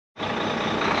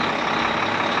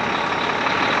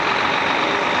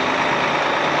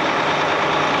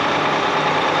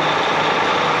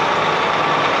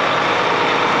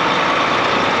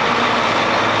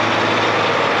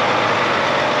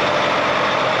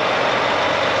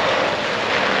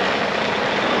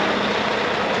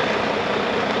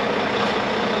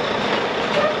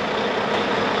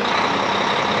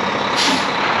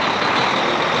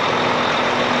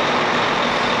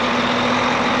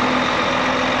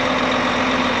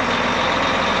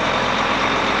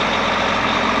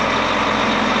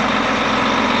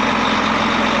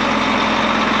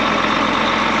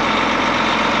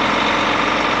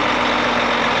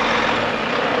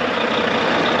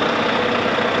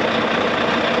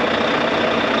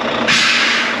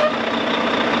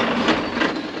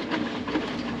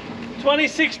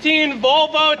2016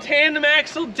 Volvo tandem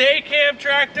axle day cab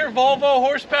tractor, Volvo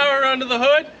horsepower under the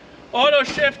hood, auto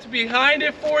shift behind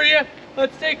it for you.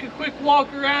 Let's take a quick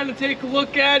walk around and take a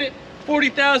look at it.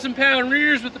 40,000 pound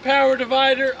rears with the power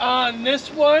divider on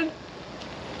this one.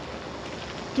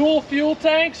 Dual fuel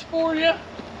tanks for you.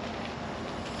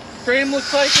 Frame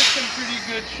looks like it's in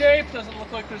pretty good shape. Doesn't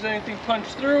look like there's anything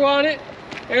punched through on it.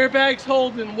 Airbags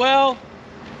holding well.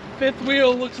 Fifth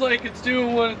wheel looks like it's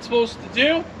doing what it's supposed to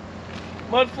do.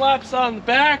 Mud flaps on the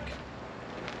back.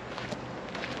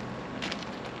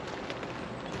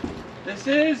 This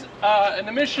is an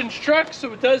emissions truck,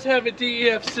 so it does have a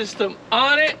DEF system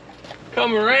on it.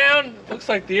 Come around, looks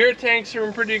like the air tanks are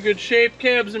in pretty good shape,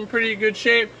 cab's in pretty good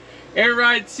shape. Air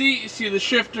ride seat, you see the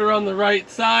shifter on the right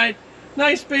side.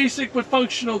 Nice basic but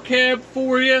functional cab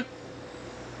for you.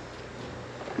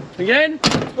 Again,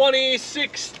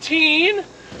 2016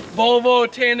 Volvo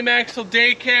tandem axle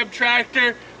day cab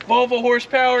tractor, Volvo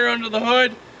horsepower under the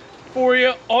hood for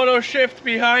you, auto shift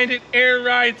behind it, air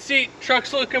ride seat.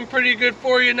 Truck's looking pretty good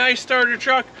for you. Nice starter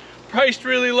truck, priced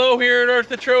really low here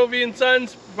at TRO and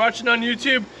Sons. Watching on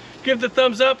YouTube, give the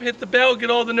thumbs up, hit the bell, get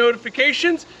all the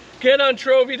notifications. Get on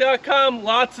trovy.com.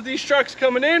 Lots of these trucks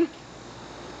coming in.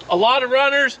 A lot of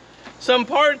runners, some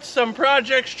parts, some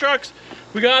projects trucks.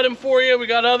 We got them for you. We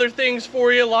got other things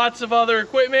for you. Lots of other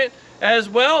equipment as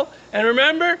well. And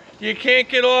remember, you can't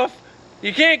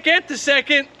get to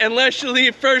second unless you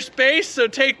leave first base. So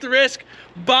take the risk,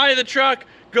 buy the truck,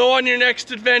 go on your next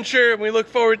adventure. And we look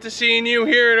forward to seeing you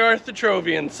here at TRO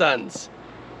and Sons.